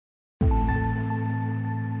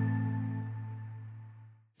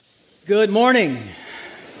Good morning.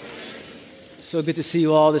 So good to see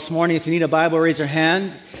you all this morning. If you need a Bible, raise your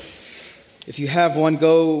hand. If you have one,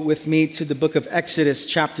 go with me to the book of Exodus,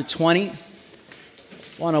 chapter 20. I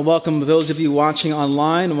want to welcome those of you watching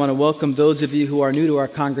online. I want to welcome those of you who are new to our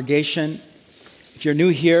congregation. If you're new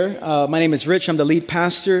here, my name is Rich. I'm the lead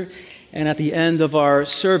pastor. And at the end of our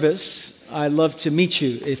service, I'd love to meet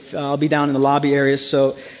you. I'll be down in the lobby area,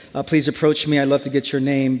 so please approach me. I'd love to get your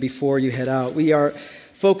name before you head out. We are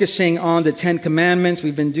focusing on the Ten Commandments.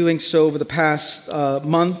 We've been doing so over the past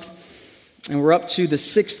month, and we're up to the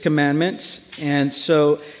sixth commandment. And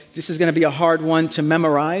so this is going to be a hard one to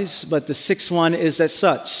memorize, but the sixth one is as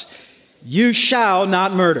such: you shall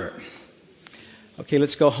not murder. Okay,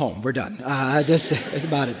 let's go home. We're done. That's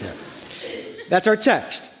about it there. That's our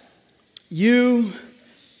text. You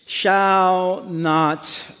shall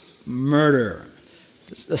not murder.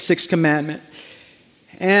 This is the sixth commandment.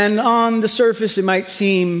 And on the surface, it might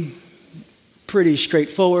seem pretty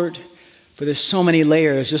straightforward, but there's so many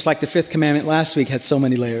layers, just like the fifth commandment last week had so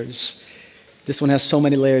many layers. This one has so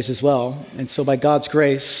many layers as well. And so by God's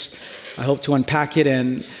grace, I hope to unpack it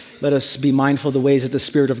and let us be mindful of the ways that the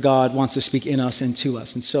Spirit of God wants to speak in us and to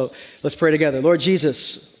us. And so let's pray together. Lord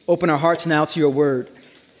Jesus, open our hearts now to your word.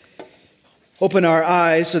 Open our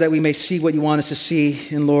eyes so that we may see what you want us to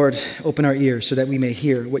see. And Lord, open our ears so that we may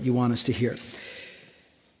hear what you want us to hear.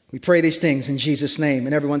 We pray these things in Jesus' name.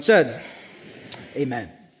 And everyone said,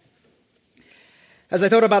 Amen. As I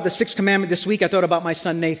thought about the sixth commandment this week, I thought about my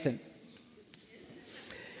son Nathan.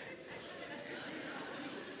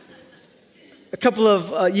 A couple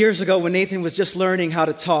of years ago, when Nathan was just learning how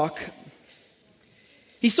to talk,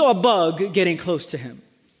 he saw a bug getting close to him.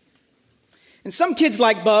 And some kids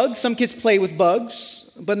like bugs, some kids play with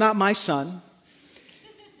bugs, but not my son.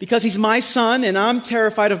 Because he's my son and I'm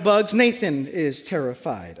terrified of bugs, Nathan is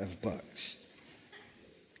terrified of bugs.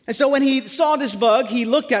 And so when he saw this bug, he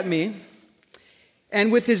looked at me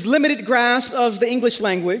and with his limited grasp of the English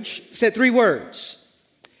language, said three words: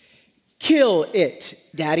 kill it,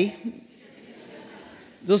 Daddy.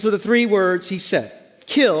 Those were the three words he said.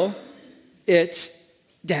 Kill it,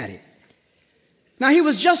 Daddy. Now he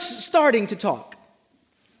was just starting to talk,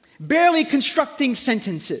 barely constructing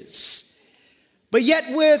sentences, but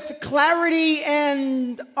yet with clarity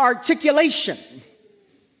and articulation,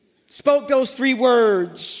 spoke those three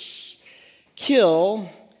words: kill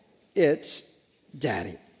it,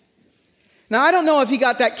 Daddy. Now, I don't know if he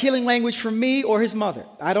got that killing language from me or his mother.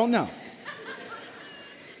 I don't know.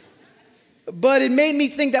 But it made me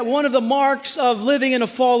think that one of the marks of living in a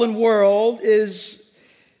fallen world is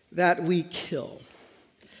that we kill.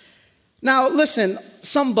 Now, listen,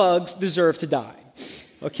 some bugs deserve to die,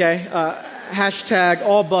 okay? Hashtag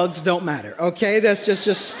all bugs don't matter, okay? Let's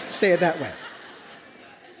just say it that way.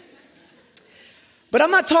 But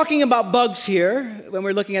I'm not talking about bugs here when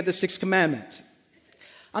we're looking at the sixth commandment.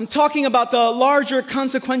 I'm talking about the larger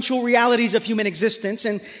consequential realities of human existence,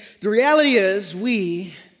 and the reality is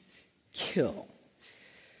we kill.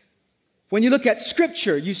 When you look at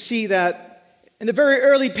Scripture, you see that in the very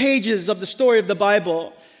early pages of the story of the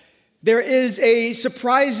Bible, there is a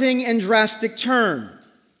surprising and drastic turn.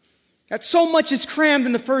 That so much is crammed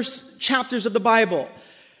in the first chapters of the Bible.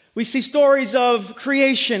 We see stories of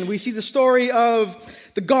creation. We see the story of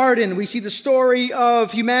the garden. We see the story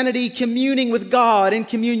of humanity communing with God, in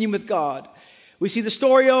communion with God. We see the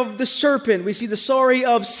story of the serpent. We see the story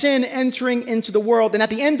of sin entering into the world. And at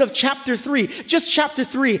the end of chapter 3, just chapter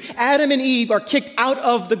 3, Adam and Eve are kicked out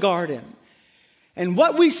of the garden. And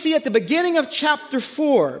what we see at the beginning of chapter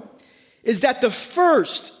 4 is that the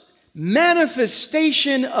first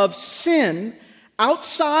manifestation of sin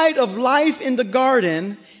outside of life in the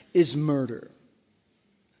garden is murder.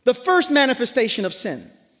 The first manifestation of sin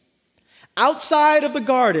outside of the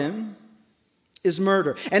garden is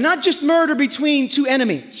murder. And not just murder between two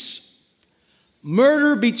enemies,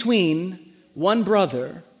 murder between one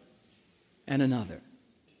brother and another.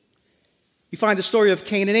 You find the story of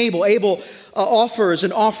Cain and Abel. Abel offers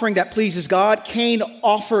an offering that pleases God. Cain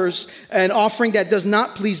offers an offering that does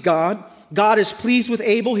not please God. God is pleased with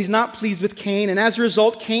Abel. He's not pleased with Cain. And as a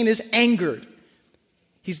result, Cain is angered.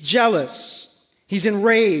 He's jealous. He's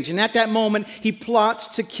enraged. And at that moment, he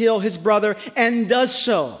plots to kill his brother and does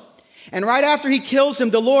so. And right after he kills him,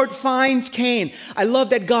 the Lord finds Cain. I love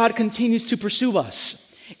that God continues to pursue us.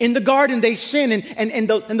 In the garden, they sin, and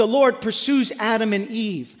the Lord pursues Adam and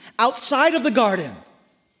Eve. Outside of the garden,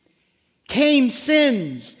 Cain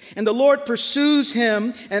sins, and the Lord pursues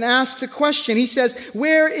him and asks a question. He says,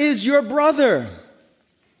 "Where is your brother?"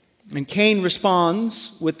 And Cain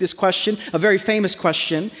responds with this question, a very famous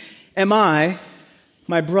question: "Am I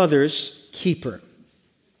my brother's keeper?"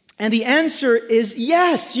 And the answer is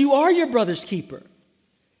yes, you are your brother's keeper.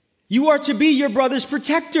 You are to be your brother's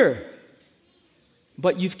protector.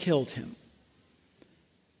 But you've killed him.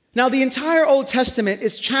 Now, the entire Old Testament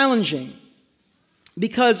is challenging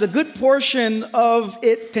because a good portion of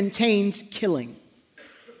it contains killing.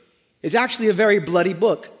 It's actually a very bloody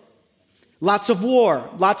book. Lots of war,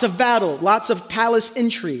 lots of battle, lots of palace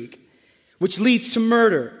intrigue, which leads to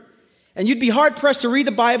murder. And you'd be hard-pressed to read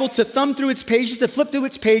the Bible, to thumb through its pages, to flip through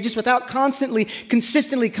its pages without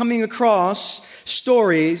consistently coming across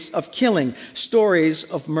stories of killing, stories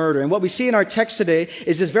of murder. And what we see in our text today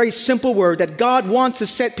is this very simple word that God wants to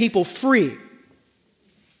set people free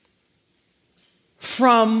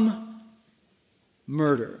from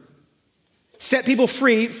murder. Set people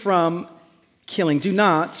free from killing. Do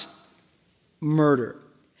not murder.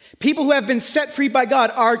 People who have been set free by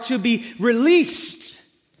God are to be released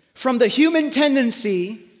from the human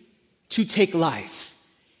tendency to take life.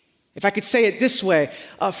 If I could say it this way,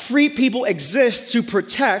 free people exist to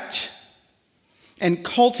protect and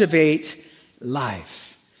cultivate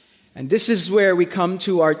life. And this is where we come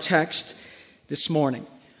to our text this morning.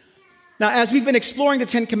 Now, as we've been exploring the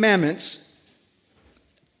Ten Commandments,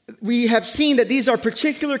 we have seen that these are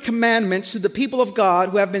particular commandments to the people of God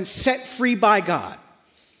who have been set free by God.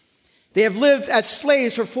 They have lived as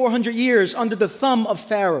slaves for 400 years under the thumb of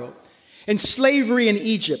Pharaoh in slavery in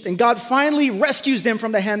Egypt. And God finally rescues them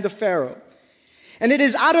from the hand of Pharaoh. And it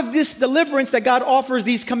is out of this deliverance that God offers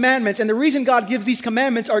these commandments. And the reason God gives these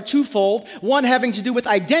commandments are twofold. One having to do with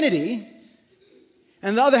identity,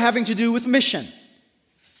 and the other having to do with mission.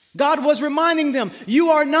 God was reminding them, you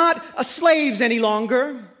are not slaves any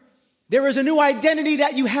longer. There is a new identity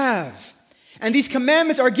that you have. And these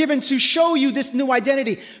commandments are given to show you this new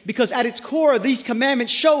identity, because at its core, these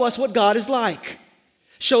commandments show us what God is like.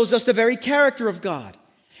 Shows us the very character of God.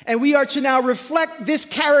 And we are to now reflect this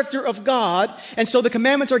character of God. And so the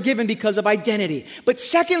commandments are given because of identity. But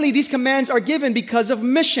secondly, these commands are given because of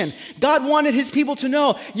mission. God wanted his people to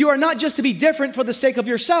know you are not just to be different for the sake of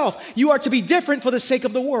yourself. You are to be different for the sake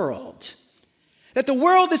of the world. That the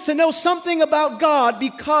world is to know something about God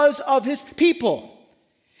because of his people.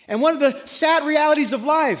 And one of the sad realities of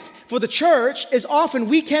life for the church is often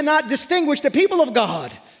we cannot distinguish the people of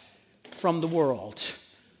God from the world.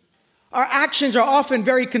 Our actions are often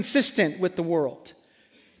very consistent with the world.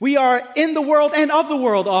 We are in the world and of the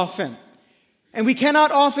world often. And we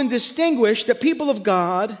cannot often distinguish the people of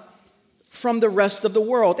God from the rest of the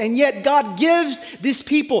world. And yet God gives this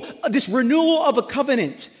people this renewal of a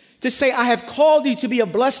covenant to say, I have called you to be a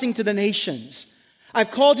blessing to the nations.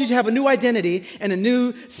 I've called you to have a new identity and a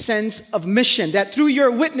new sense of mission, that through your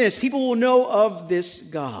witness, people will know of this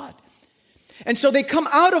God. And so they come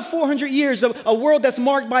out of 400 years of a world that's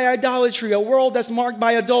marked by idolatry, a world that's marked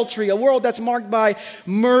by adultery, a world that's marked by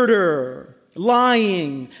murder,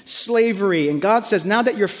 lying, slavery. And God says, now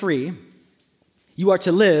that you're free, you are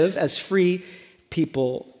to live as free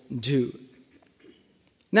people do.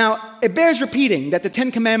 Now, it bears repeating that the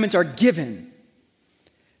Ten Commandments are given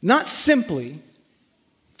not simply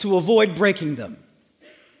to avoid breaking them.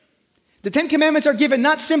 The Ten Commandments are given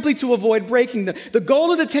not simply to avoid breaking them. The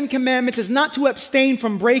goal of the Ten Commandments is not to abstain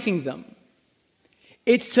from breaking them.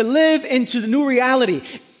 It's to live into the new reality,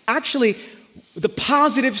 actually, the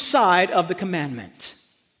positive side of the commandment.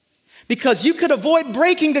 Because you could avoid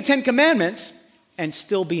breaking the Ten Commandments and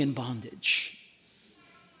still be in bondage.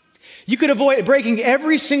 You could avoid breaking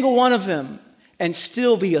every single one of them and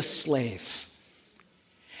still be a slave.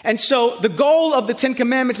 And so the goal of the Ten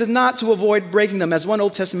Commandments is not to avoid breaking them. As one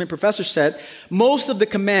Old Testament professor said, most of the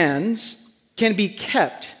commands can be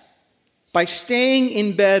kept by staying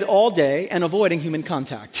in bed all day and avoiding human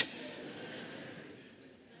contact.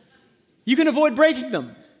 You can avoid breaking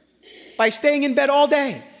them by staying in bed all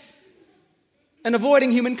day and avoiding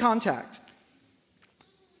human contact.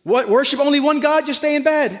 What? Worship only one God? Just stay in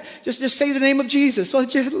bed. Just say the name of Jesus. Well,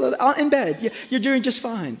 just in bed. You're doing just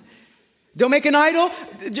fine. Don't make an idol.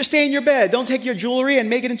 Just stay in your bed. Don't take your jewelry and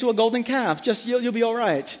make it into a golden calf. Just you'll be all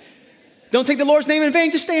right. Don't take the Lord's name in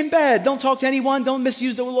vain. Just stay in bed. Don't talk to anyone. Don't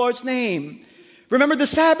misuse the Lord's name. Remember the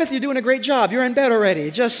Sabbath? You're doing a great job. You're in bed already.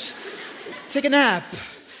 Just take a nap.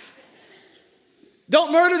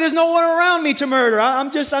 Don't murder. There's no one around me to murder.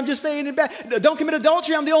 I'm just staying in bed. Don't commit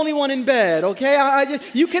adultery. I'm the only one in bed. Okay?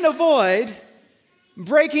 You can avoid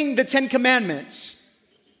breaking the Ten Commandments,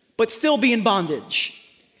 but still be in bondage.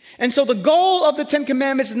 And so the goal of the Ten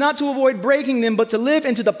Commandments is not to avoid breaking them, but to live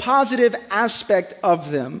into the positive aspect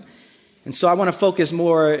of them. And so I want to focus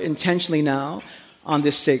more intentionally now on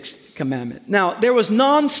this sixth commandment. Now, there was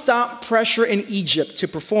nonstop pressure in Egypt to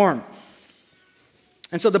perform.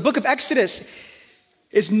 And so the book of Exodus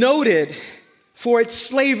is noted for its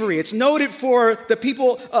slavery. It's noted for the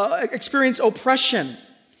people experience oppression.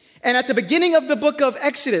 And at the beginning of the book of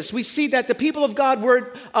Exodus, we see that the people of God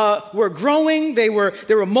were growing, they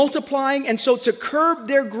were multiplying, and so to curb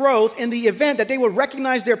their growth in the event that they would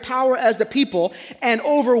recognize their power as the people and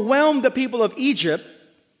overwhelm the people of Egypt,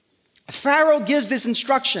 Pharaoh gives these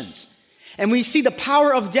instructions. And we see the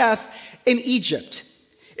power of death in Egypt.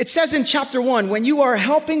 It says in chapter 1, when you are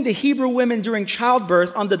helping the Hebrew women during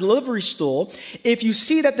childbirth on the delivery stool, if you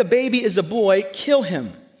see that the baby is a boy, kill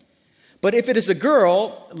him. But if it is a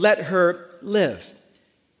girl, let her live.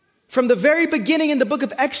 From the very beginning in the book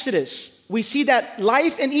of Exodus, we see that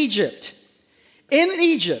life in Egypt,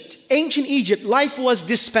 ancient Egypt, life was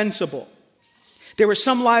dispensable. There were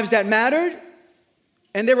some lives that mattered,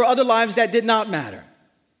 and there were other lives that did not matter.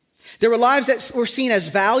 There were lives that were seen as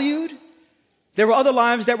valued. There were other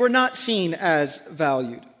lives that were not seen as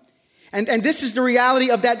valued. And this is the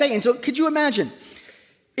reality of that day. And so could you imagine,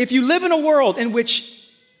 if you live in a world in which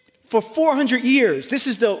for 400 years, this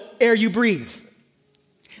is the air you breathe,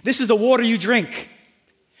 this is the water you drink,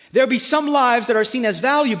 there'll be some lives that are seen as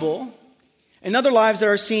valuable and other lives that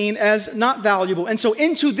are seen as not valuable. And so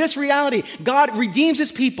into this reality, God redeems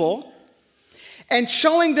his people, and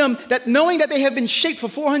showing them that knowing that they have been shaped for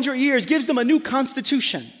 400 years gives them a new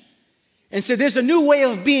constitution. And so there's a new way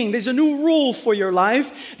of being. There's a new rule for your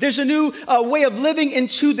life. There's a new way of living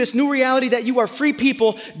into this new reality that you are free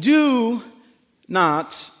people. Do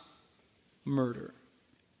not murder.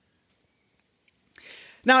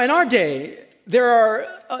 Now, in our day, there are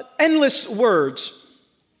endless words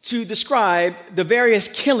to describe the various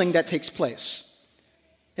killing that takes place.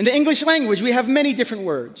 In the English language, we have many different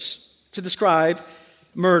words to describe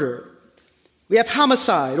murder. We have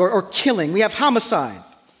homicide or killing. We have homicide,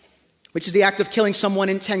 which is the act of killing someone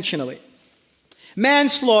intentionally.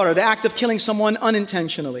 Manslaughter, the act of killing someone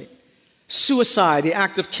unintentionally. Suicide, the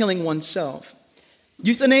act of killing oneself.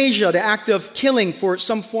 Euthanasia, the act of killing for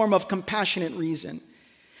some form of compassionate reason.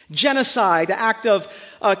 Genocide, the act of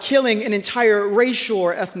killing an entire racial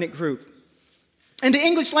or ethnic group. In the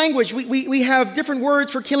English language, we have different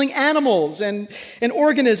words for killing animals and an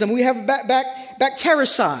organism. We have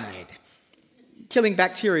bactericide, killing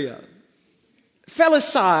bacteria.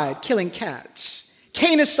 Felicide, killing cats.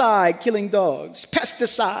 Canicide, killing dogs.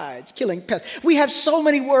 Pesticides, killing pests. We have so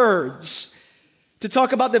many words to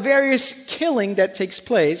talk about the various killing that takes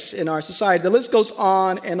place in our society. The list goes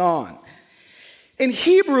on and on. In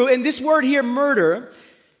Hebrew, in this word here, murder,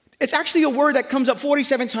 it's actually a word that comes up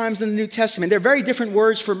 47 times in the New Testament. There are very different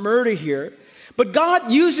words for murder here. But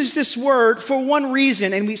God uses this word for one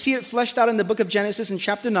reason, and we see it fleshed out in the book of Genesis in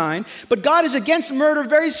chapter 9. But God is against murder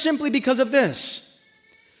very simply because of this.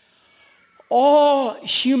 All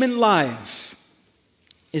human life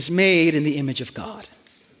is made in the image of God.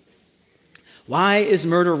 Why is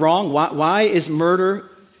murder wrong? Why is murder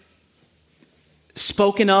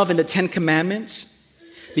spoken of in the Ten Commandments?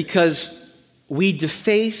 Because we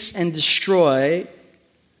deface and destroy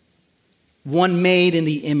one made in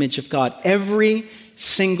the image of God. Every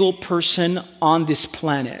single person on this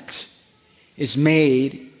planet is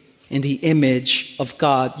made in the image of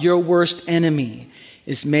God. Your worst enemy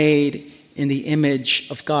is made in the image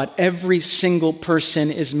of God. Every single person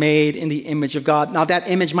is made in the image of God. Now that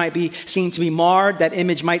image might be seen to be marred. That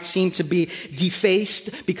image might seem to be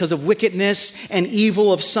defaced because of wickedness and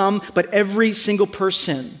evil of some. But every single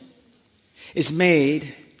person is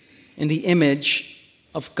made in the image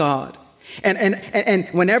of God. And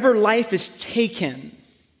whenever life is taken,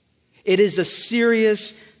 it is a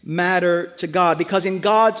serious matter to God, because in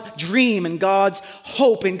God's dream, in God's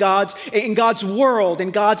hope, in God's world,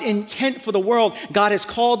 in God's intent for the world, God has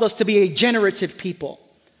called us to be a generative people,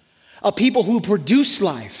 a people who produce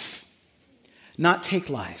life, not take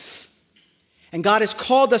life. And God has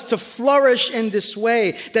called us to flourish in this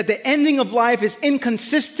way, that the ending of life is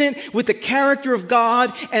inconsistent with the character of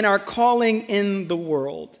God and our calling in the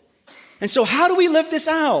world. And so how do we live this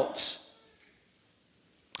out?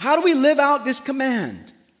 How do we live out this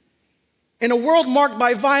command? In a world marked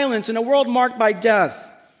by violence, in a world marked by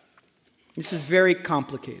death, this is very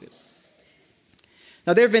complicated.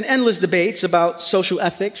 Now, there have been endless debates about social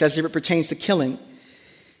ethics as it pertains to killing.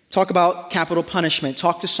 Talk about capital punishment.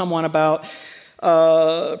 Talk to someone about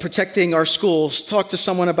protecting our schools. Talk to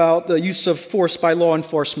someone about the use of force by law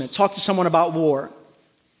enforcement. Talk to someone about war.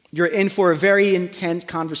 You're in for a very intense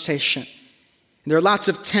conversation. There are lots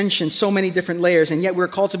of tension, so many different layers, and yet we're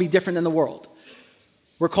called to be different than the world.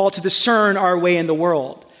 We're called to discern our way in the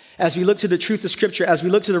world. As we look to the truth of Scripture, as we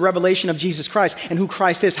look to the revelation of Jesus Christ and who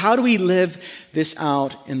Christ is, how do we live this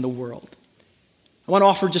out in the world? I want to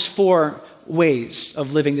offer just 4 ways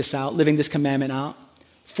of living this out, living this commandment out.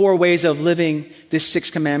 4 ways of living this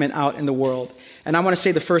sixth commandment out in the world. And I want to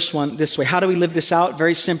say the first one this way. How do we live this out?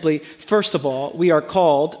 Very simply, first of all, we are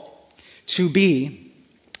called to be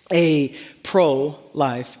a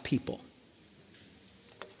pro-life people.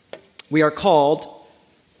 We are called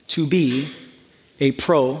to be a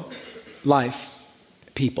pro-life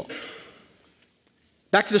people.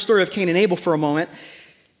 Back to the story of Cain and Abel for a moment.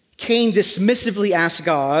 Cain dismissively asked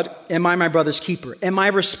God, "Am I my brother's keeper? Am I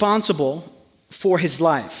responsible for his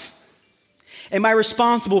life? Am I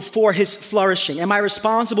responsible for his flourishing? Am I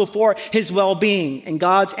responsible for his well-being?" And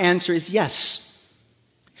God's answer is yes.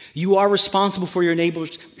 You are responsible for your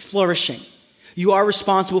neighbor's flourishing. You are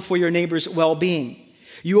responsible for your neighbor's well-being.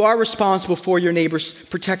 You are responsible for your neighbor's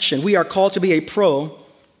protection. We are called to be a pro-life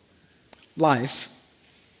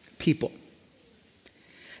people.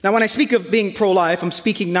 Now, when I speak of being pro-life, I'm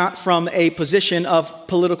speaking not from a position of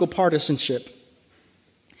political partisanship.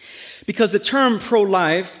 Because the term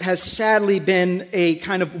pro-life has sadly been a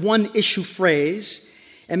kind of one-issue phrase,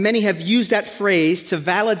 and many have used that phrase to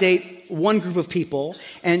validate one group of people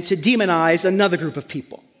and to demonize another group of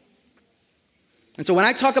people. And so when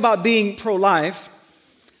I talk about being pro-life,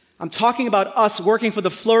 I'm talking about us working for the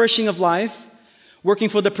flourishing of life, working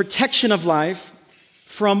for the protection of life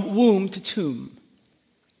from womb to tomb.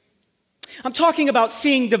 I'm talking about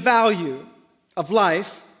seeing the value of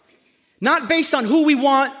life, not based on who we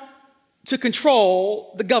want to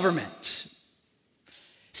control the government.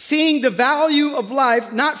 Seeing the value of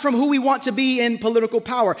life, not from who we want to be in political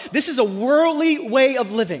power. This is a worldly way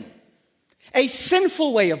of living, a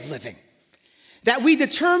sinful way of living, that we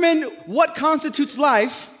determine what constitutes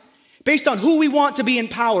life based on who we want to be in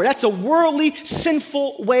power. That's a worldly,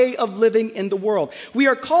 sinful way of living in the world. We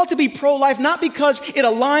are called to be pro-life not because it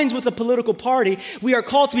aligns with a political party. We are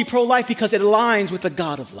called to be pro-life because it aligns with the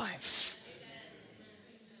God of life.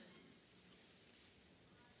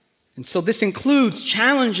 And so this includes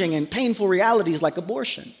challenging and painful realities like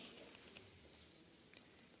abortion.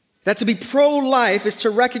 That to be pro-life is to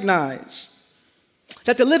recognize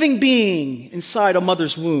that the living being inside a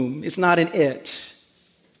mother's womb is not an it.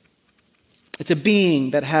 It's a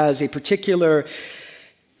being that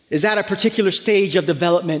is at a particular stage of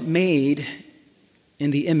development made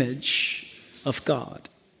in the image of God.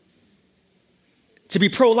 To be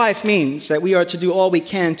pro-life means that we are to do all we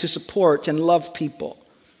can to support and love people.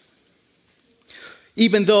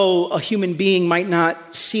 Even though a human being might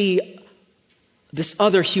not see this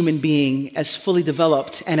other human being as fully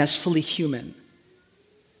developed and as fully human,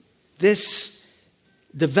 this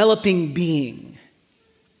developing being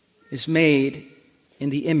is made in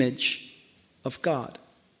the image of God.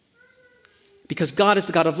 Because God is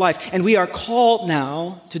the God of life. And we are called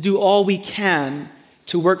now to do all we can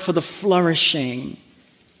to work for the flourishing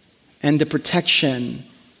and the protection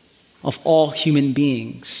of all human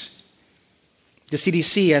beings. The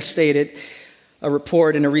CDC has stated a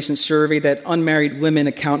report in a recent survey that unmarried women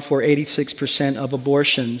account for 86% of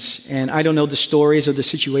abortions. And I don't know the stories or the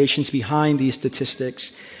situations behind these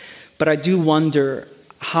statistics, but I do wonder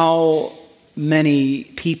how many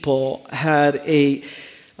people had a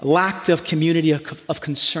lack of community of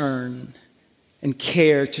concern and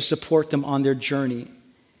care to support them on their journey.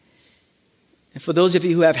 And for those of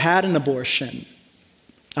you who have had an abortion,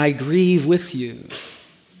 I grieve with you.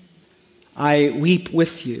 I weep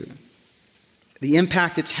with you. The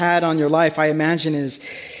impact it's had on your life, I imagine,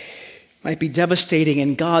 might be devastating,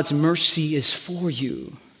 and God's mercy is for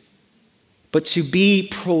you. But to be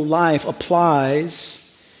pro-life applies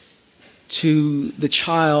to the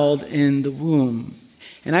child in the womb.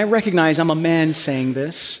 And I recognize I'm a man saying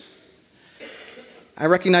this. I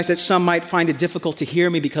recognize that some might find it difficult to hear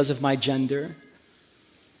me because of my gender.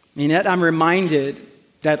 And yet I'm reminded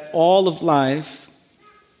that all of life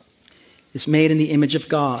is made in the image of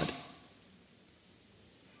God.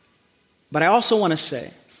 But I also want to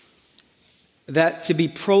say that to be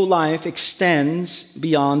pro-life extends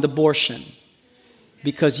beyond abortion,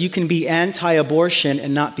 because you can be anti-abortion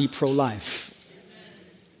and not be pro-life.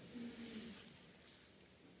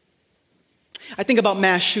 I think about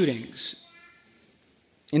mass shootings.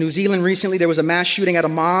 In New Zealand recently, there was a mass shooting at a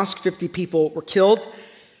mosque. 50 people were killed.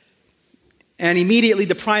 And immediately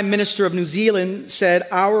the Prime Minister of New Zealand said,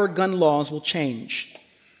 "Our gun laws will change."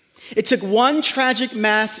 It took one tragic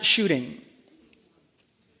mass shooting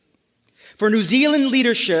for New Zealand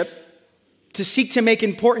leadership to seek to make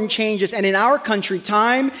important changes. And in our country,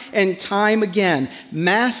 time and time again,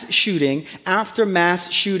 mass shooting after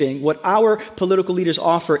mass shooting, what our political leaders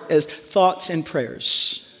offer is thoughts and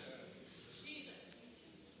prayers.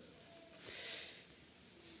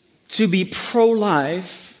 To be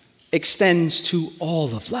pro-life extends to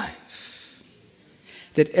all of life.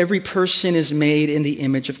 That every person is made in the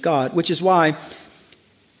image of God, which is why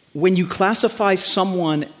when you classify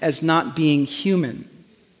someone as not being human,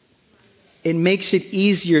 it makes it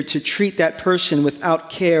easier to treat that person without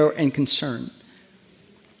care and concern.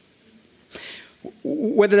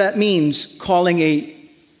 Whether that means calling a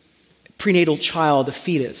prenatal child a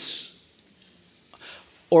fetus,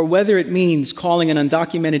 or whether it means calling an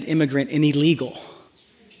undocumented immigrant an illegal,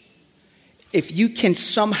 if you can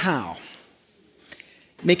somehow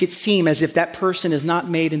make it seem as if that person is not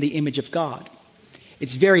made in the image of God,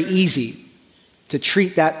 it's very easy to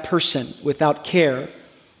treat that person without care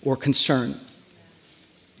or concern.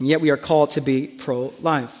 And yet we are called to be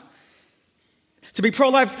pro-life. To be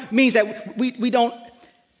pro-life means that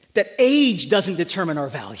that age doesn't determine our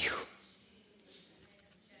value.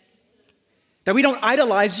 That we don't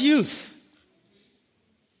idolize youth.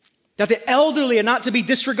 That the elderly are not to be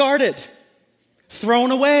disregarded,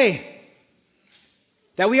 thrown away.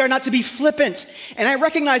 That we are not to be flippant. And I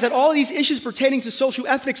recognize that all of these issues pertaining to social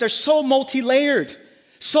ethics are so multi-layered,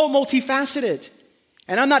 so multifaceted.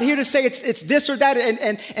 And I'm not here to say it's this or that.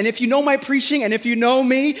 And if you know my preaching and if you know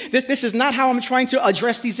me, this is not how I'm trying to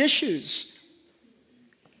address these issues.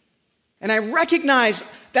 And I recognize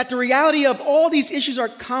that the reality of all these issues are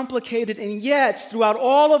complicated, and yet throughout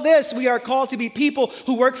all of this, we are called to be people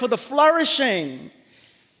who work for the flourishing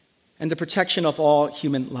and the protection of all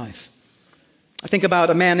human life. I think about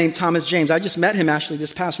a man named Thomas James. I just met him actually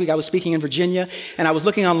this past week. I was speaking in Virginia, and I was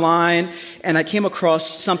looking online, and I came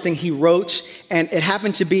across something he wrote, and it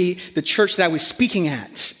happened to be the church that I was speaking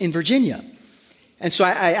at in Virginia. And so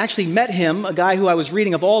I actually met him, a guy who I was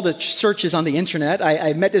reading of all the searches on the internet.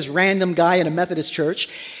 I met this random guy in a Methodist church,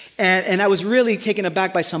 and I was really taken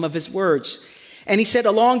aback by some of his words. And he said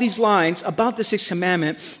along these lines about the sixth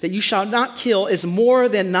commandment, that you shall not kill is more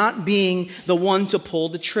than not being the one to pull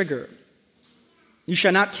the trigger. You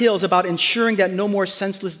shall not kill is about ensuring that no more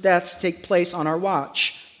senseless deaths take place on our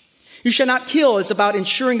watch. You shall not kill is about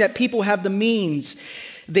ensuring that people have the means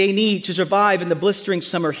they need to survive in the blistering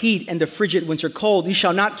summer heat and the frigid winter cold. You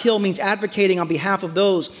shall not kill means advocating on behalf of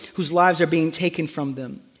those whose lives are being taken from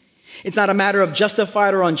them. It's not a matter of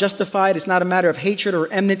justified or unjustified. It's not a matter of hatred or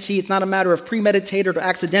enmity. It's not a matter of premeditated or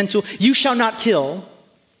accidental. You shall not kill,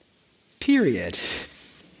 period.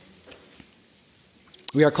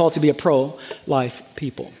 We are called to be a pro-life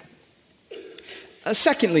people.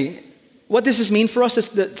 Secondly, what does this mean for us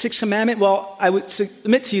as the sixth commandment? Well, I would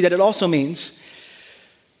submit to you that it also means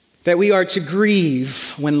that we are to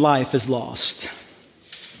grieve when life is lost.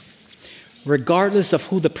 Regardless of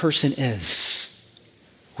who the person is,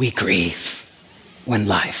 we grieve when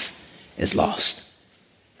life is lost.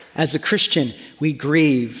 As a Christian, we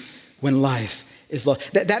grieve when life is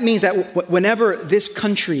lost. That means that whenever this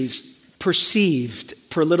country's perceived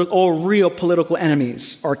political or real political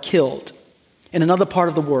enemies are killed in another part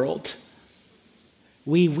of the world,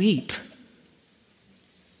 we weep.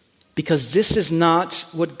 Because this is not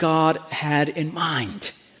what God had in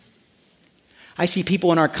mind. I see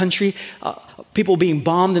people in our country, people being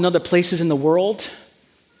bombed in other places in the world,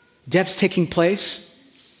 deaths taking place,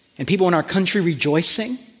 and people in our country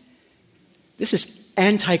rejoicing. This is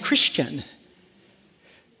anti-Christian.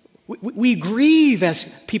 We grieve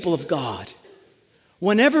as people of God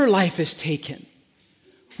whenever life is taken.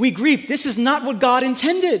 We grieve. This is not what God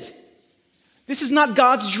intended. This is not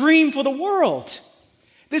God's dream for the world.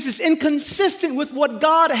 This is inconsistent with what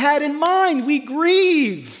God had in mind. We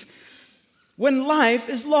grieve when life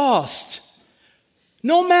is lost.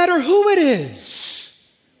 No matter who it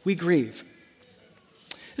is, we grieve.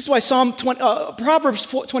 This is why Proverbs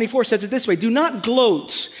 24 says it this way: do not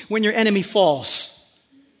gloat when your enemy falls.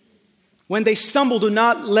 When they stumble, do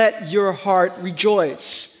not let your heart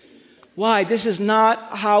rejoice. Why? This is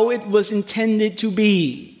not how it was intended to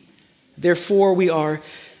be. Therefore, we are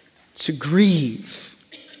to grieve.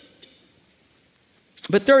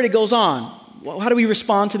 But third, it goes on. How do we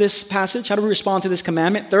respond to this passage? How do we respond to this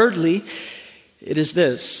commandment? Thirdly, it is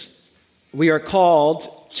this: we are called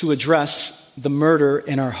to address the murder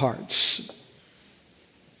in our hearts.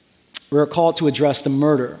 We are called to address the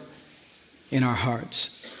murder in our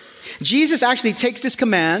hearts. Jesus actually takes this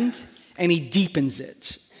command and he deepens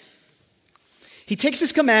it. He takes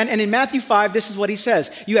this command, and in Matthew 5, this is what he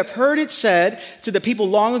says: you have heard it said to the people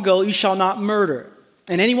long ago, you shall not murder,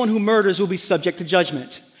 and anyone who murders will be subject to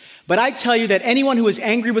judgment. But I tell you that anyone who is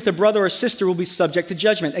angry with a brother or sister will be subject to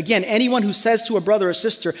judgment. Again, anyone who says to a brother or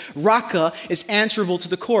sister, Raka, is answerable to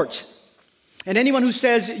the court. And anyone who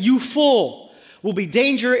says, you fool, will be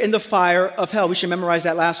danger in the fire of hell. We should memorize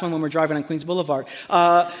that last one when we're driving on Queens Boulevard.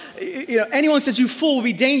 Anyone says you fool will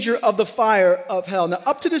be danger of the fire of hell. Now,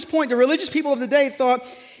 up to this point, the religious people of the day thought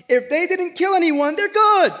if they didn't kill anyone, they're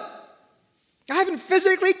good. I haven't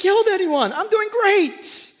physically killed anyone. I'm doing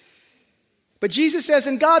great. But Jesus says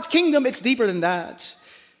in God's kingdom, it's deeper than that.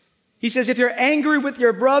 He says if you're angry with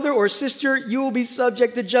your brother or sister, you will be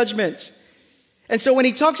subject to judgment. And so when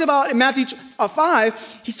he talks about in Matthew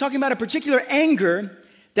 5, he's talking about a particular anger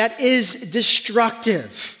that is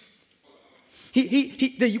destructive.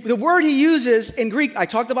 The word he uses in Greek, I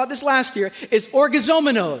talked about this last year, is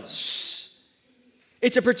orgazomenos.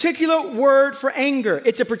 It's a particular word for anger.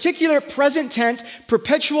 It's a particular present tense,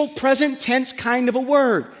 perpetual present tense kind of a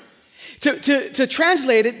word. To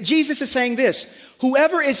translate it, Jesus is saying this: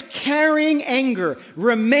 whoever is carrying anger,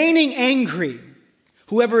 remaining angry,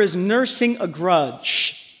 whoever is nursing a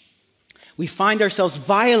grudge, we find ourselves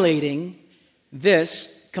violating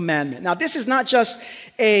this commandment. Now, this is not just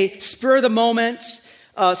a spur-of-the-moment,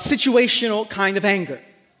 situational kind of anger.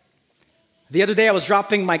 The other day, I was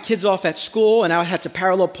dropping my kids off at school, and I had to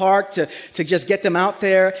parallel park to just get them out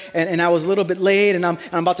there, and I was a little bit late, and I'm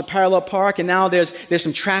about to parallel park, and now there's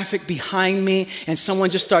some traffic behind me, and someone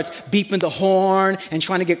just starts beeping the horn and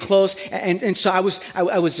trying to get close, and so I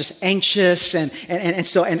was just anxious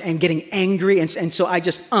and getting angry, and so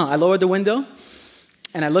I lowered the window,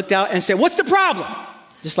 and I looked out and said, "What's the problem?"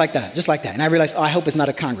 Just like that, and I realized, I hope it's not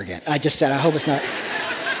a congregant. I just said, I hope it's not.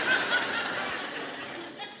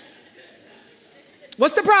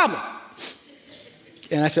 What's the problem?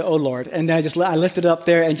 And I said, "Oh Lord!" And then I lifted it up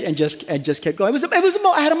there and just kept going.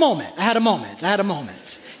 I had a moment.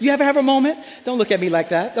 You ever have a moment? Don't look at me like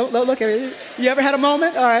that. Don't look at me. You ever had a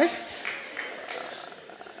moment? All right.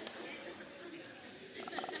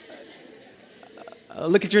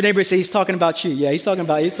 Look at your neighbor and say, "He's talking about you." Yeah, he's talking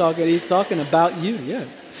about you. Yeah.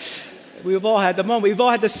 We've all had the moment. We've all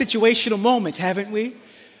had the situational moments, haven't we?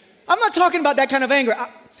 I'm not talking about that kind of anger.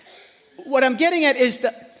 What I'm getting at is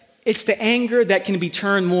it's the anger that can be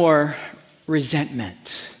turned more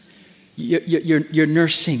resentment. You're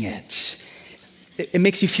nursing it. It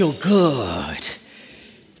makes you feel good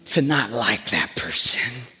to not like that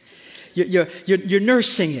person. You're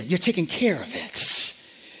nursing it. You're taking care of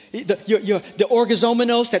it. The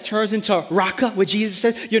orgazomenos that turns into raka, what Jesus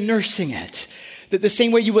said, you're nursing it. The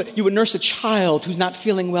same way you would nurse a child who's not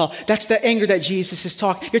feeling well. That's the anger that Jesus is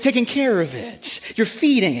talking. You're taking care of it. You're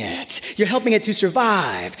feeding it. You're helping it to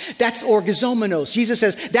survive. That's orgazomenos. Jesus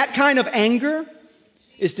says that kind of anger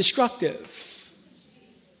is destructive.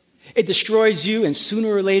 It destroys you, and sooner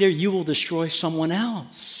or later you will destroy someone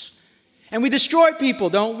else. And we destroy people,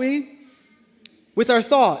 don't we? With our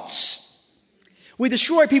thoughts. We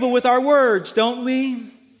destroy people with our words, don't we?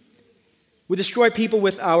 We destroy people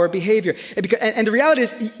with our behavior. And the reality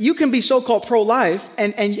is, you can be so-called pro-life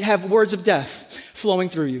and have words of death flowing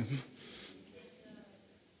through you.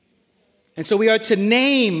 And so we are to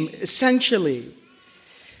name, essentially,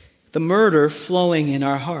 the murder flowing in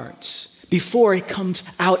our hearts before it comes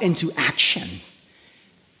out into action.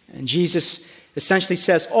 And Jesus essentially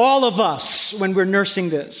says, all of us, when we're nursing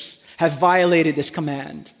this, have violated this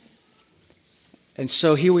command. And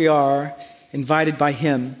so here we are, invited by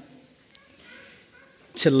him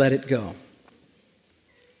to let it go.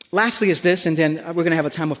 Lastly is this, and then we're going to have a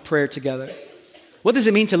time of prayer together. What does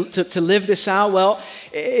it mean to live this out? Well,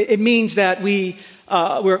 it means that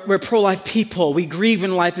we're pro-life people. We grieve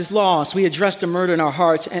when life is lost. We address the murder in our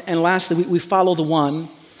hearts. And lastly, we follow the one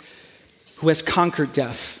who has conquered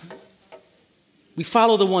death. We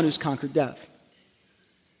follow the one who's conquered death.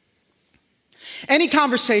 Any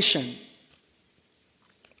conversation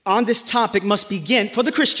on this topic must begin, for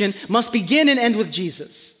the Christian, must begin and end with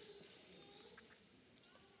Jesus.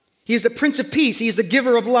 He is the Prince of Peace. He is the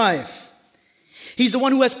giver of life. He's the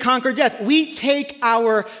one who has conquered death. We take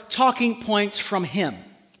our talking points from him.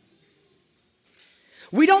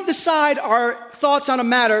 We don't decide our thoughts on a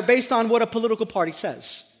matter based on what a political party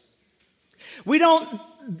says. We don't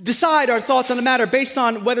decide our thoughts on a matter based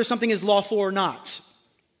on whether something is lawful or not.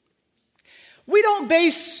 We don't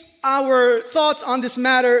base our thoughts on this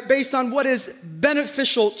matter based on what is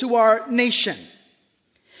beneficial to our nation.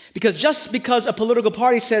 Because just because a political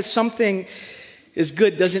party says something is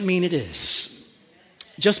good doesn't mean it is.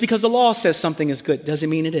 Just because the law says something is good doesn't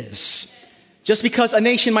mean it is. Just because a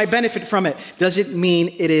nation might benefit from it doesn't mean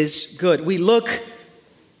it is good. We look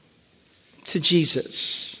to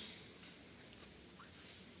Jesus.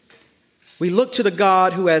 We look to the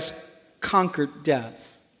God who has conquered death.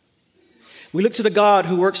 We look to the God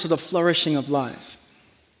who works for the flourishing of life.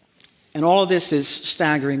 And all of this is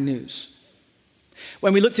staggering news.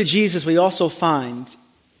 When we look to Jesus, we also find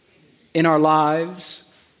in our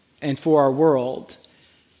lives and for our world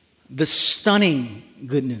the stunning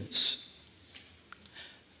good news.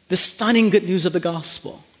 The stunning good news of the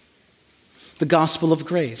gospel of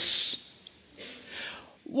grace.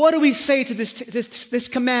 What do we say to this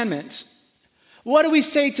commandment? What do we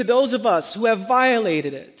say to those of us who have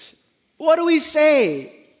violated it? What do we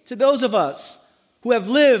say to those of us who have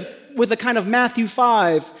lived with a kind of Matthew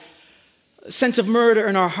 5 sense of murder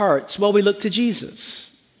in our hearts? Well, we look to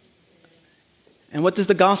Jesus. And what does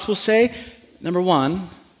the gospel say? Number one,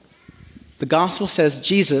 the gospel says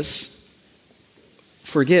Jesus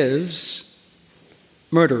forgives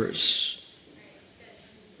murderers.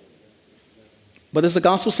 What does the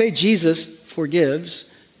gospel say? Jesus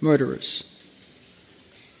forgives murderers.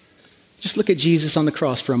 Just look at Jesus on the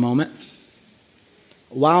cross for a moment.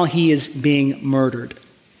 While he is being murdered,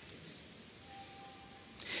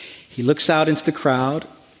 he looks out into the crowd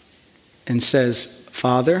and says,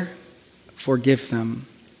 Father, forgive them.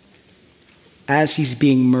 As he's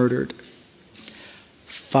being murdered,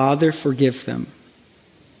 Father, forgive them,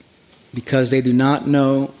 because they do not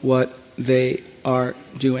know what they are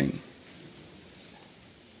doing.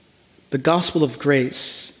 The gospel of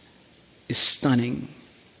grace is stunning.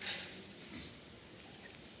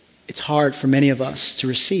 It's hard for many of us to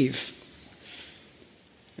receive.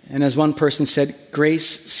 And as one person said, grace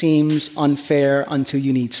seems unfair until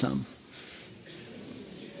you need some.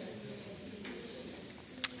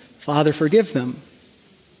 Father, forgive them,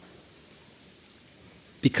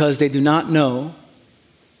 because they do not know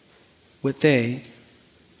what they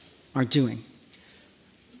are doing.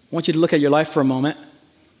 I want you to look at your life for a moment.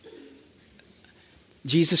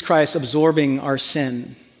 Jesus Christ absorbing our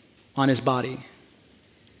sin on his body.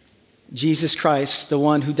 Jesus Christ, the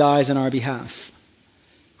one who dies on our behalf,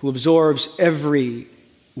 who absorbs every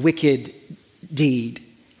wicked deed,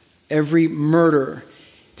 every murder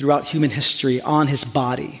throughout human history on his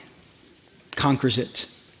body, conquers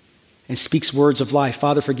it, and speaks words of life.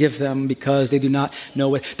 Father, forgive them, because they do not know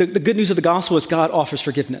what. The good news of the gospel is God offers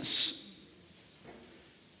forgiveness.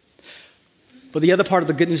 But the other part of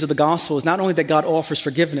the good news of the gospel is not only that God offers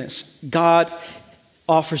forgiveness, God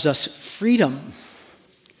offers us freedom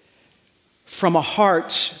from a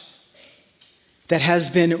heart that has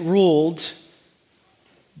been ruled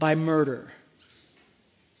by murder.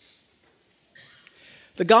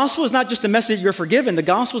 The gospel is not just the message you're forgiven. The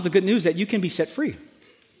gospel is the good news that you can be set free.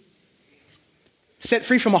 Set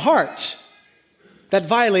free from a heart that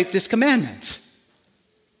violates this commandment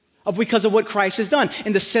because of what Christ has done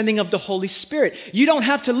in the sending of the Holy Spirit. You don't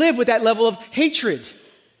have to live with that level of hatred,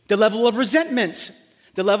 the level of resentment,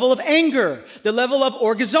 the level of anger, the level of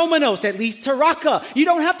orgizomenos that leads to raka. You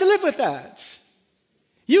don't have to live with that.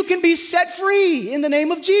 You can be set free in the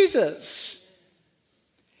name of Jesus.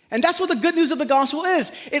 And that's what the good news of the gospel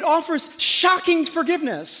is. It offers shocking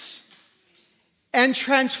forgiveness and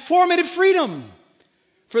transformative freedom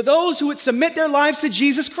for those who would submit their lives to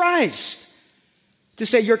Jesus Christ. To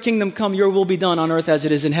say, your kingdom come, your will be done on earth as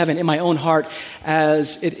it is in heaven, in my own heart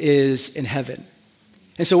as it is in heaven.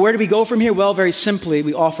 And so where do we go from here? Well, very simply,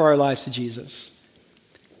 we offer our lives to Jesus.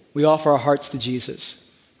 We offer our hearts to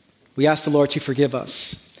Jesus. We ask the Lord to forgive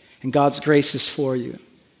us, and God's grace is for you.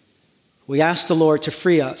 We ask the Lord to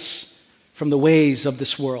free us from the ways of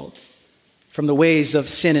this world, from the ways of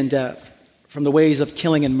sin and death, from the ways of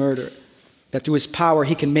killing and murder, that through his power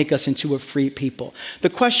he can make us into a free people. The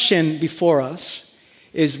question before us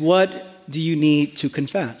is, what do you need to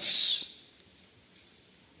confess?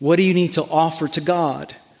 What do you need to offer to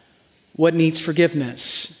God? What needs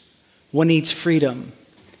forgiveness? What needs freedom?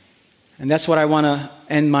 And that's what I want to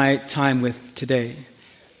end my time with today.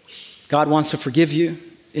 God wants to forgive you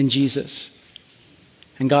in Jesus.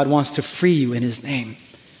 And God wants to free you in his name.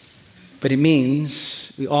 But it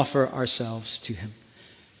means we offer ourselves to him.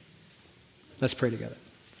 Let's pray together.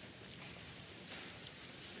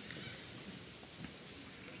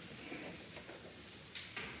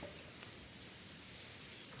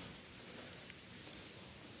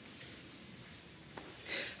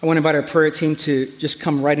 I want to invite our prayer team to just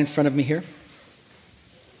come right in front of me here.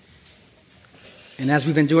 And as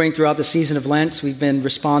we've been doing throughout the season of Lent, we've been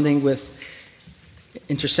responding with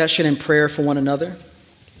intercession and prayer for one another.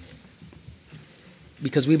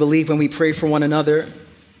 Because we believe when we pray for one another,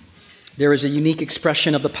 there is a unique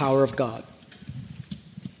expression of the power of God.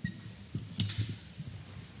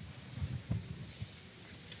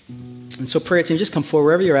 And so prayer team, just come forward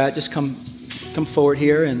wherever you're at. Just come forward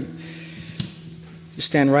here and just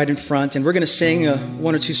stand right in front. And we're going to sing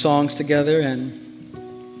one or two songs together. And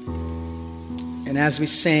as we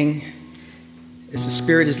sing, as the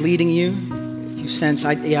Spirit is leading you, if If you sense,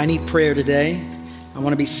 I need prayer today. I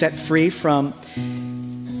want to be set free from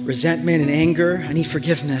resentment and anger. I need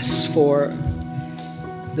forgiveness for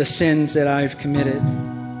the sins that I've committed.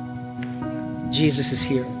 Jesus is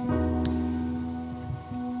here.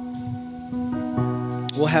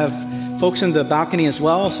 We'll have folks in the balcony as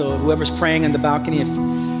well, so whoever's praying in the balcony, if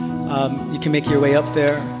you can make your way up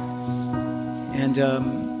there, and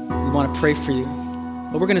we want to pray for you.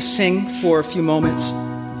 But we're going to sing for a few moments,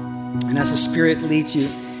 and as the Spirit leads you,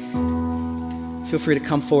 feel free to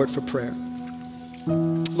come forward for prayer.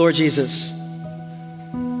 Lord Jesus,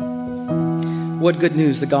 what good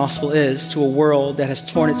news the gospel is to a world that has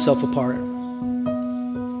torn itself apart,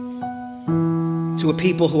 to a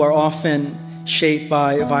people who are often shaped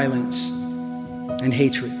by violence and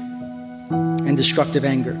hatred and destructive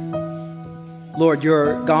anger. Lord,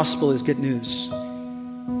 your gospel is good news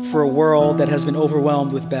for a world that has been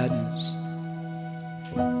overwhelmed with bad news.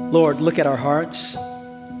 Lord, look at our hearts,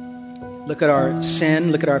 look at our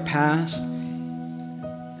sin, look at our past.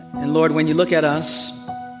 And Lord, when you look at us,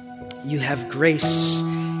 you have grace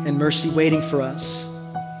and mercy waiting for us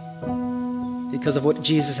because of what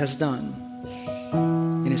Jesus has done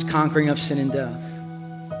in his conquering of sin and death.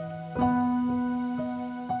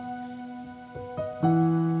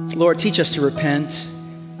 Lord, teach us to repent.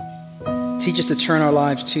 Teach us to turn our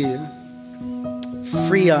lives to you.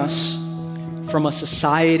 Free us from a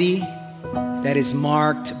society that is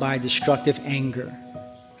marked by destructive anger.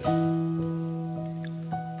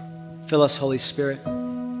 Fill us, Holy Spirit.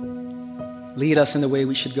 Lead us in the way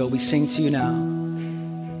we should go. We sing to you now.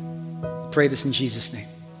 Pray this in Jesus' name.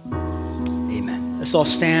 Amen. Let's all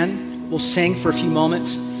stand. We'll sing for a few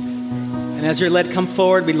moments. And as you're led, come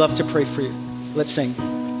forward. We'd love to pray for you. Let's sing.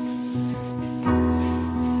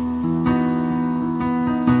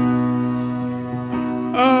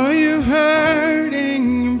 Are you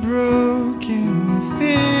hurting and broken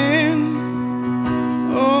within?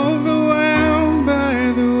 Overwhelmed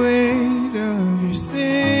by the weight of your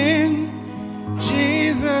sin?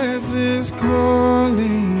 Jesus is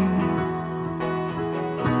calling.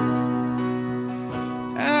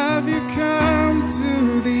 Have you come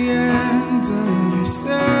to the end of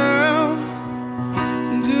yourself?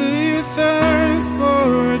 Do you thirst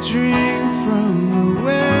for a drink from the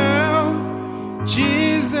well?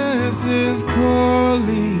 Jesus is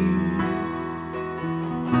calling.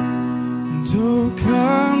 Don't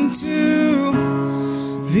come to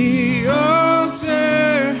the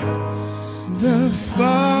altar. The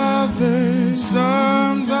Father's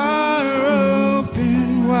arms are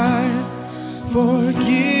open wide.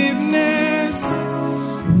 Forgiveness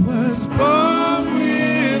was bought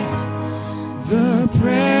with the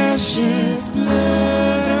precious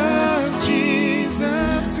blood of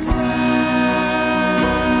Jesus Christ.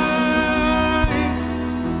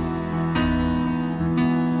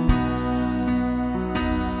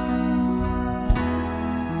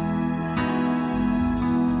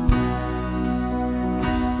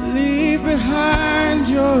 Leave behind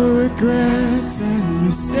your regrets and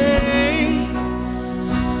mistakes.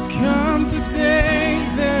 Come today,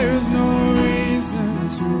 there's no reason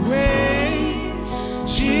to wait.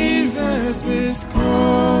 Jesus is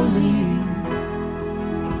calling.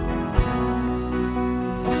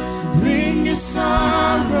 Bring your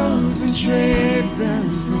sorrows and trade them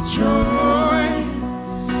for joy.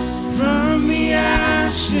 From the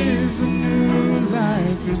ashes a new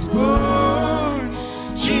life is born.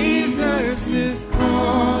 Jesus is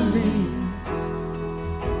calling.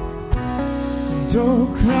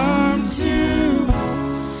 Don't come to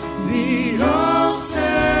the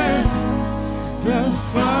altar. The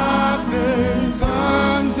Father's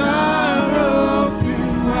arms are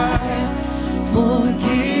open wide.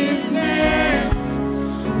 Forgiveness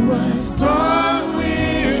was bought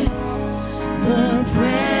with the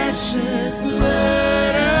precious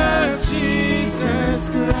blood of Jesus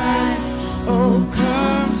Christ. Oh,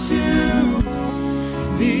 come to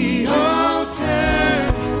the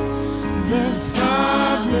altar. The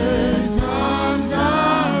Father's arms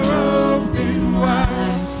are open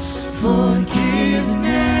wide.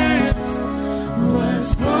 Forgiveness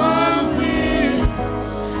was bought with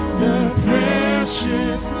the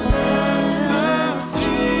precious blood of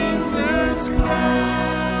Jesus Christ.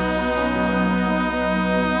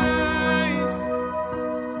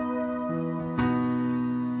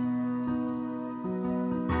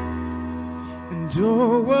 And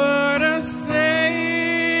oh, what a Savior!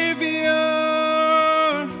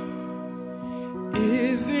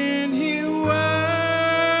 Isn't he wonderful?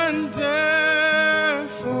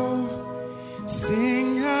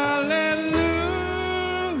 Sing hallelujah.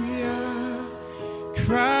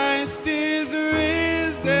 Christ is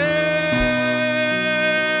risen.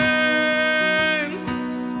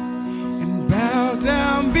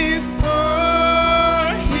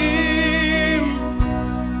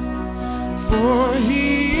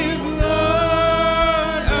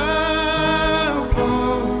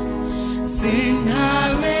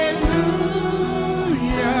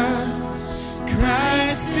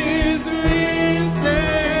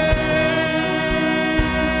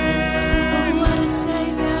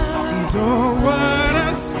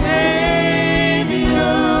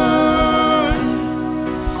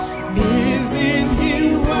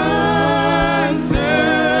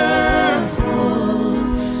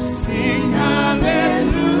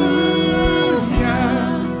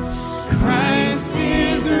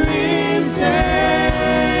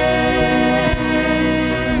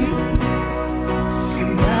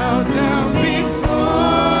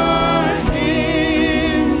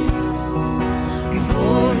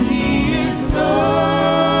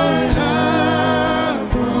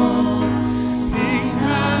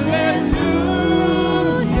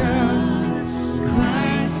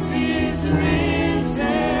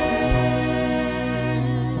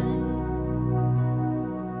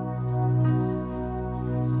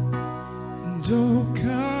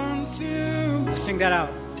 that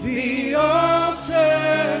out. The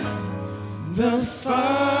altar, the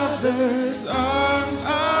Father's arms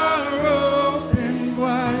are open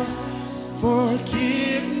wide.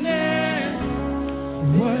 Forgiveness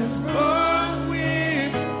was bought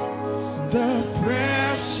with the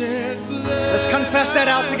precious blood. Let's confess that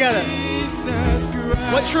out together. Jesus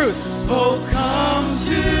Christ. What truth? Oh, come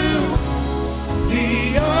to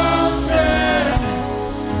the altar.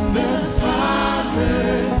 The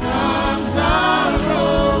Father's arms are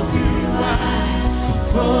open wide.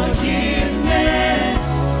 Forgiveness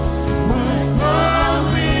was bought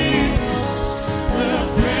with the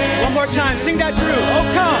precious One more time, sing that through. Oh,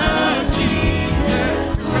 come. blood of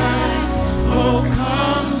Jesus Christ. Oh,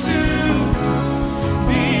 come to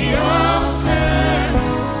the altar.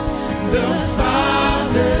 The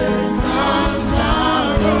Father's arms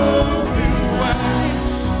are open wide.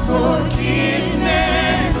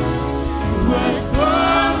 Forgiveness was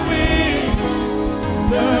bought with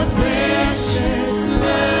the precious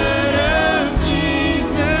blood of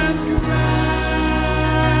Jesus Christ.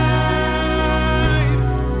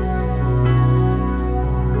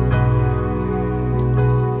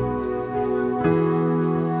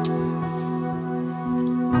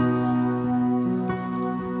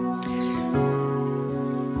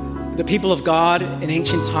 The people of God in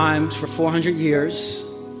ancient times for 400 years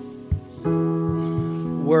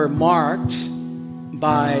were marked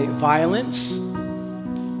by violence,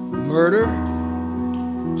 murder,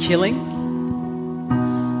 killing.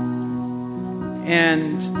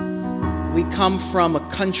 And we come from a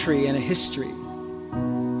country and a history,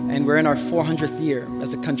 and we're in our 400th year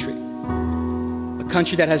as a country. A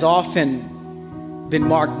country that has often been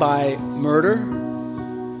marked by murder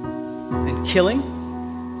and killing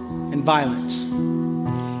and violence.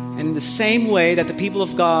 And in the same way that the people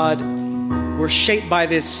of God were shaped by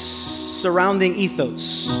this surrounding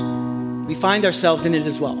ethos, we find ourselves in it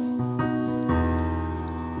as well.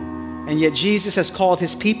 And yet Jesus has called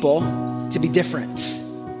his people to be different.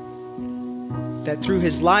 That through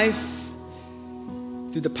his life,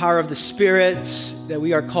 through the power of the Spirit, that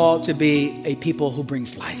we are called to be a people who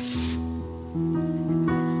brings life.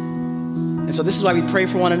 And so this is why we pray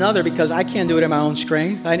for one another, because I can't do it in my own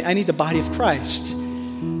strength. I need the body of Christ.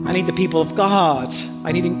 I need the people of God.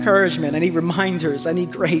 I need encouragement. I need reminders. I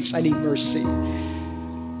need grace. I need mercy.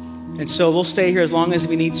 And so we'll stay here as long as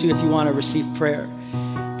we need to if you want to receive prayer.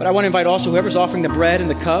 But I want to invite also whoever's offering the bread and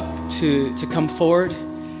the cup to come forward.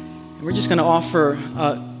 And we're just going to offer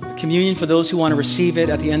communion for those who want to receive it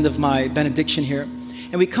at the end of my benediction here.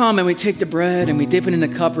 And we come and we take the bread and we dip it in the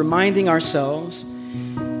cup, reminding ourselves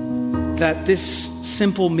that this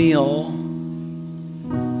simple meal,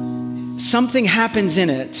 something happens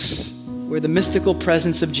in it where the mystical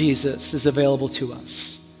presence of Jesus is available to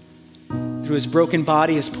us. Through his broken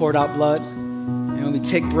body, his poured out blood. And when we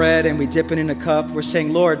take bread and we dip it in a cup, we're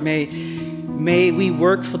saying, Lord, may we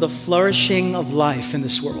work for the flourishing of life in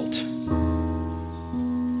this world,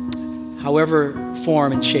 however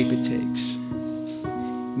form and shape it takes.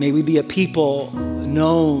 May we be a people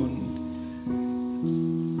known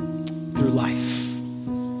through life,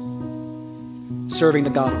 serving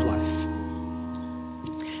the God of life.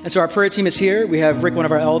 And so our prayer team is here. We have Rick, one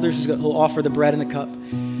of our elders, who'll offer the bread and the cup.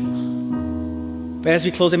 But as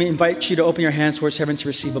we close, let me invite you to open your hands towards heaven to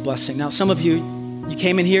receive a blessing. Now, some of you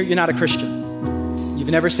came in here, you're not a Christian.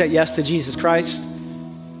 You've never said yes to Jesus Christ.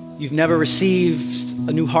 You've never received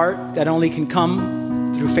a new heart that only can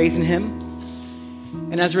come through faith in him.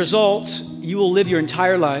 And as a result, you will live your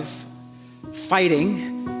entire life fighting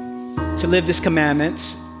to live this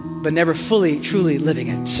commandment, but never fully, truly living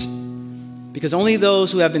it. Because only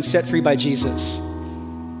those who have been set free by Jesus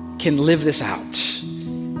can live this out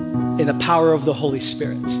in the power of the Holy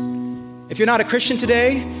Spirit. If you're not a Christian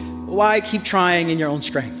today, why keep trying in your own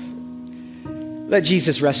strength? Let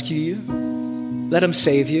Jesus rescue you. Let him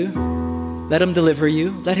save you. Let him deliver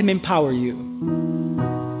you. Let him empower you.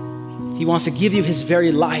 He wants to give you his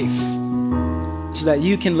very life so that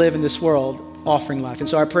you can live in this world offering life. And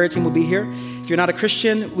so our prayer team will be here. If you're not a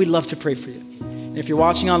Christian, we'd love to pray for you. And if you're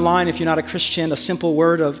watching online, if you're not a Christian, a simple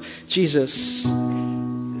word of Jesus,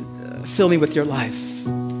 fill me with your life.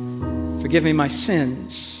 Forgive me my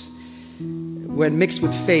sins. When mixed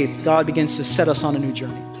with faith, God begins to set us on a new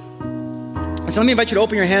journey. And so let me invite you to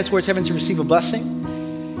open your hands towards heaven to receive a blessing.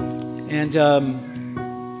 And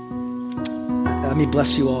let me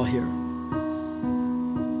bless you all here.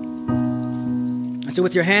 And so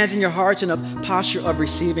with your hands and your hearts in a posture of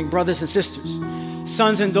receiving, brothers and sisters,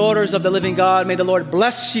 sons and daughters of the living God, may the Lord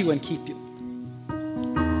bless you and keep you.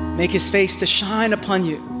 Make his face to shine upon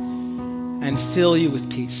you and fill you with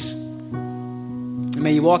peace. And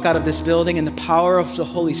May you walk out of this building in the power of the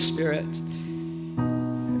Holy Spirit,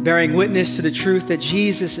 bearing witness to the truth that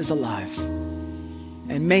Jesus is alive.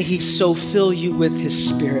 And may he so fill you with his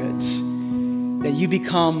Spirit that you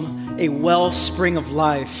become a wellspring of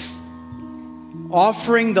life,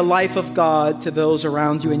 offering the life of God to those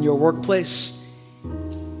around you in your workplace,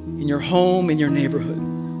 in your home, in your neighborhood.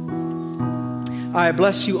 I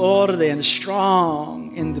bless you all today in the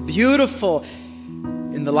strong, in the beautiful,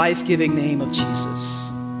 in the life-giving name of Jesus.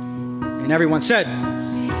 And everyone said,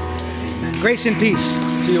 amen. Grace and peace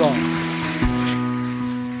to you all.